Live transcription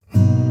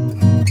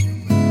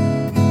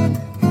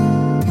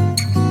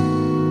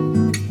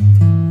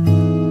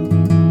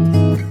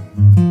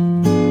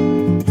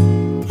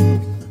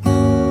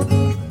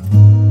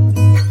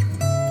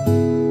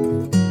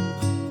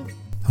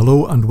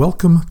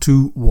welcome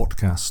to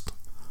Whatcast.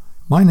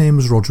 My name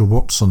is Roger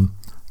Watson,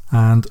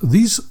 and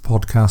these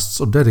podcasts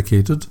are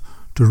dedicated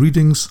to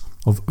readings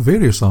of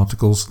various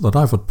articles that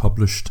I've had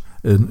published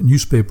in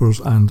newspapers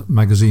and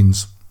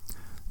magazines.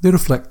 They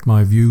reflect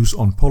my views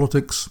on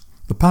politics,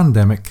 the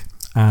pandemic,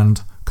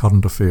 and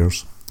current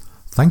affairs.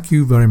 Thank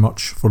you very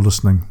much for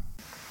listening.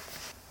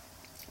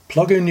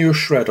 Plug in your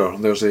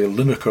shredder, there's a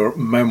Lineker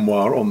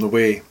memoir on the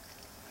way.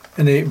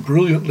 In a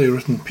brilliantly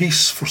written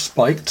piece for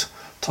Spiked,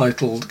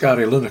 titled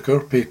Gary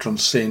Lineker, Patron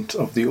Saint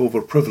of the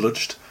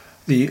Overprivileged,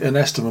 the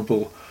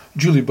inestimable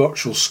Julie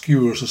Burchill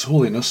skewers His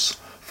Holiness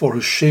for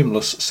his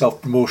shameless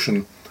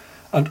self-promotion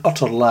and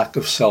utter lack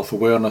of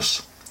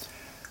self-awareness.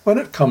 When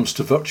it comes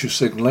to virtue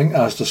signalling,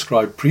 as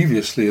described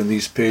previously in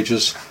these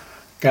pages,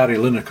 Gary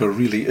Lineker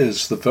really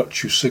is the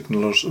virtue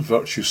signaler's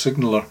virtue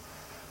signaler.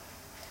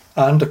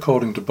 And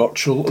according to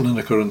Burchill,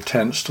 Lineker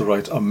intends to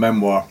write a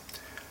memoir.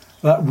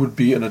 That would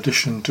be in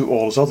addition to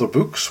all his other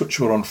books, which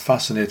were on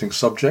fascinating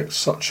subjects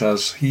such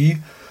as he,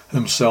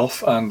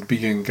 himself, and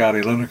being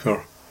Gary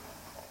Lineker.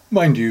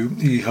 Mind you,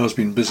 he has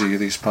been busy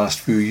these past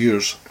few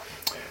years.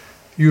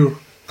 Your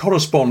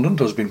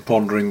correspondent has been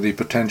pondering the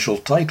potential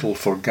title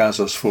for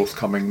Gaza's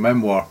forthcoming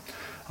memoir.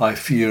 I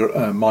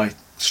fear my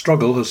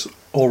struggle has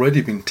already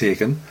been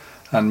taken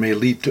and may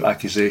lead to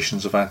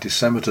accusations of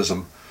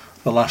anti-Semitism.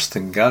 The last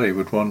thing Gary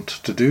would want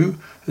to do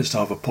is to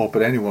have a pop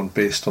at anyone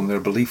based on their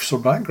beliefs or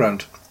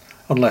background,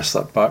 unless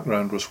that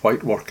background was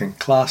white working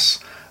class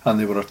and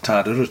they were a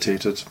tad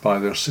irritated by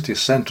their city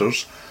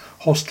centres,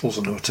 hostels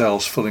and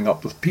hotels filling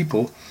up with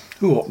people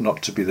who ought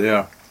not to be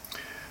there.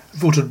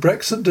 Voted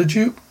Brexit, did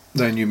you?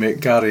 Then you make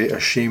Gary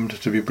ashamed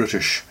to be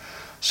British.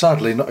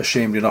 Sadly, not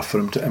ashamed enough for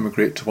him to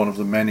emigrate to one of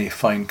the many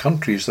fine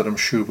countries that I'm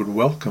sure would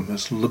welcome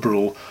his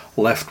liberal,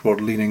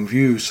 leftward-leaning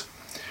views.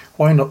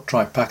 Why not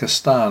try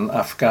Pakistan,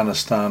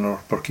 Afghanistan or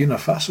Burkina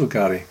Faso,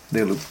 Gary?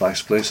 They look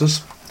nice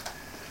places.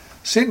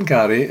 St.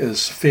 Gary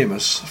is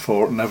famous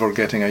for never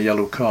getting a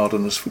yellow card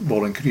in his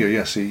footballing career.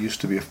 Yes, he used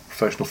to be a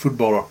professional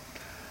footballer.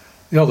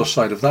 The other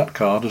side of that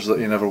card is that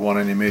he never won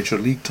any major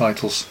league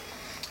titles.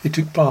 He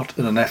took part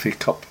in an FA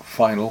Cup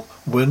final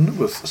win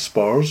with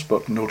Spurs,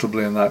 but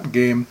notably in that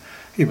game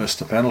he missed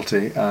a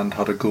penalty and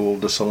had a goal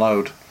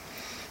disallowed.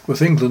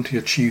 With England he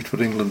achieved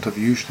what England have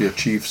usually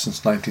achieved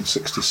since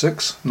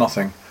 1966,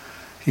 nothing.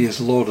 He is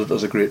lauded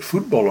as a great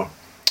footballer.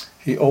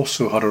 He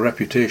also had a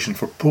reputation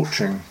for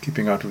poaching,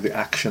 keeping out of the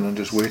action and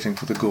just waiting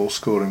for the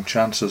goal-scoring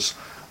chances,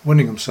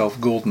 winning himself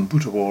Golden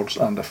Boot awards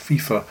and a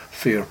FIFA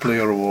Fair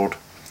Player award.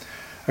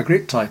 A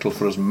great title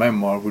for his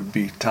memoir would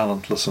be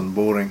Talentless and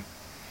Boring.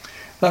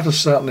 That has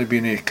certainly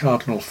been a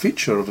cardinal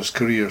feature of his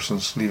career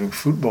since leaving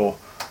football,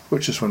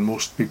 which is when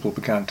most people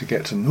began to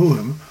get to know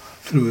him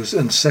through his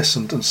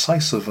incessant,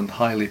 incisive and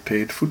highly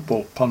paid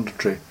football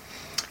punditry.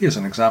 Here's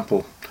an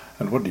example.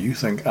 And what do you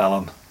think,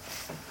 Alan?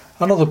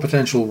 Another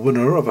potential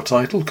winner of a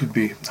title could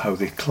be How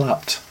They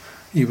Clapped.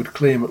 He would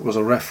claim it was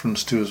a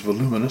reference to his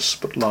voluminous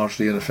but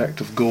largely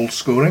ineffective goal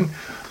scoring,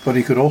 but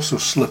he could also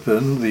slip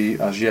in the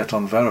as yet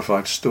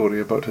unverified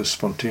story about his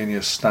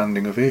spontaneous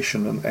standing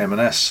ovation in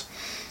M&S.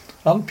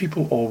 Aren't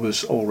people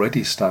always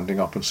already standing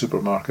up in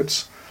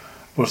supermarkets?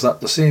 Was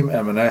that the same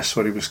M&S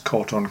where he was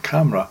caught on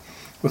camera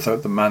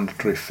without the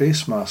mandatory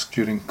face mask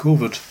during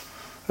COVID?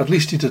 At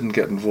least he didn't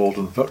get involved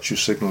in virtue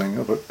signalling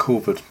about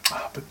COVID.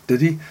 But did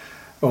he?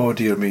 Oh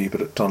dear me,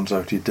 but it turns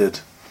out he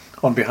did.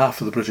 On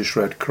behalf of the British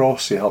Red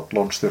Cross, he helped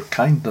launch their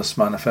Kindness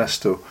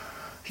Manifesto.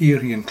 Here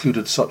he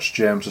included such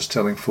gems as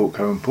telling folk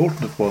how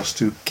important it was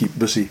to keep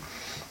busy.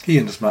 He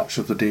and his Match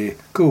of the Day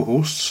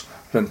co-hosts,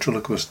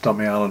 ventriloquist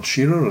dummy Alan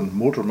Shearer and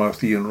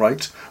motormouth Ian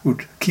Wright,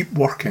 would keep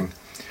working.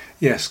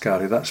 Yes,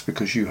 Gary, that's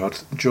because you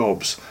had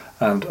jobs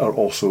and are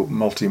also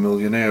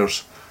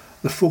multi-millionaires.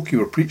 The folk you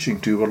were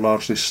preaching to were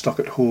largely stuck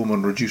at home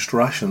on reduced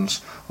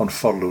rations on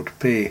furloughed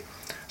pay.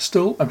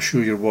 Still, I'm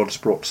sure your words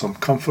brought some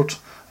comfort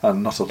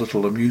and not a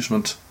little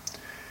amusement.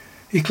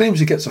 He claims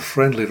he gets a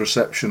friendly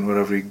reception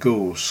wherever he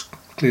goes.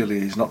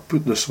 Clearly he's not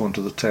put this one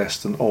to the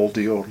test in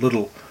Aldi or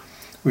Lidl.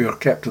 We are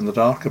kept in the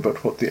dark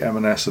about what the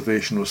M&S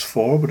ovation was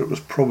for, but it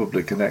was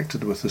probably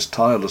connected with his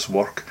tireless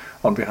work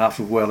on behalf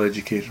of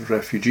well-educated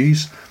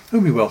refugees,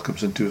 whom he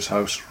welcomes into his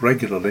house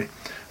regularly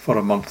for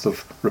a month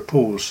of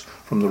repose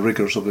from the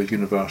rigours of the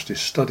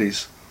university's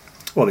studies.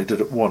 Well, he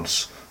did it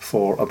once,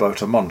 for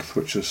about a month,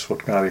 which is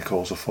what Gary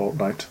calls a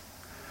fortnight.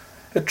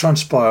 It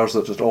transpires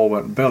that it all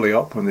went belly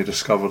up when they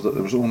discovered that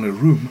there was only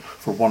room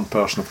for one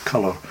person of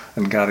colour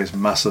in Gary's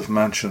massive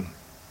mansion.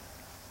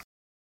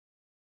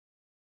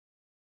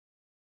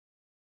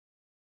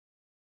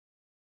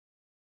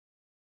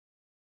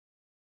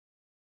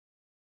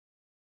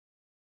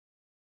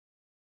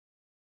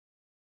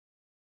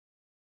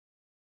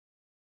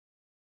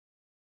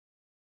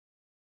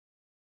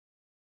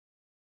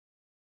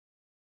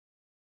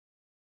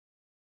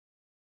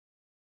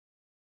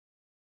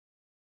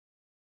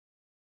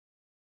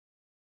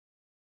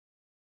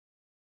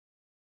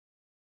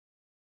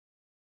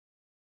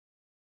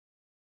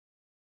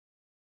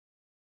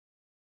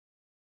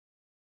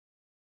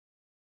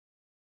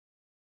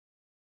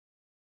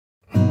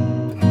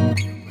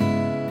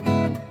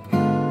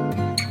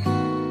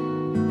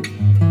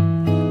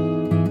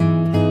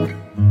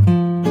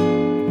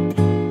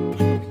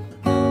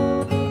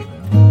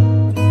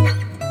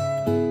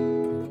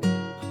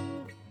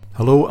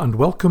 Hello and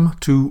welcome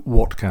to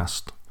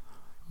Whatcast.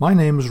 My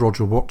name is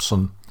Roger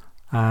Watson,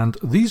 and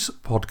these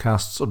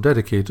podcasts are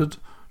dedicated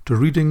to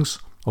readings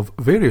of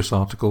various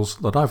articles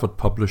that I've had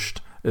published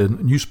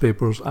in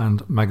newspapers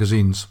and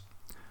magazines.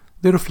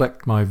 They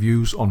reflect my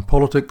views on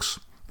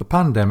politics, the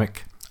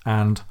pandemic,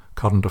 and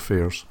current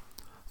affairs.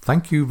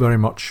 Thank you very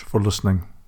much for listening.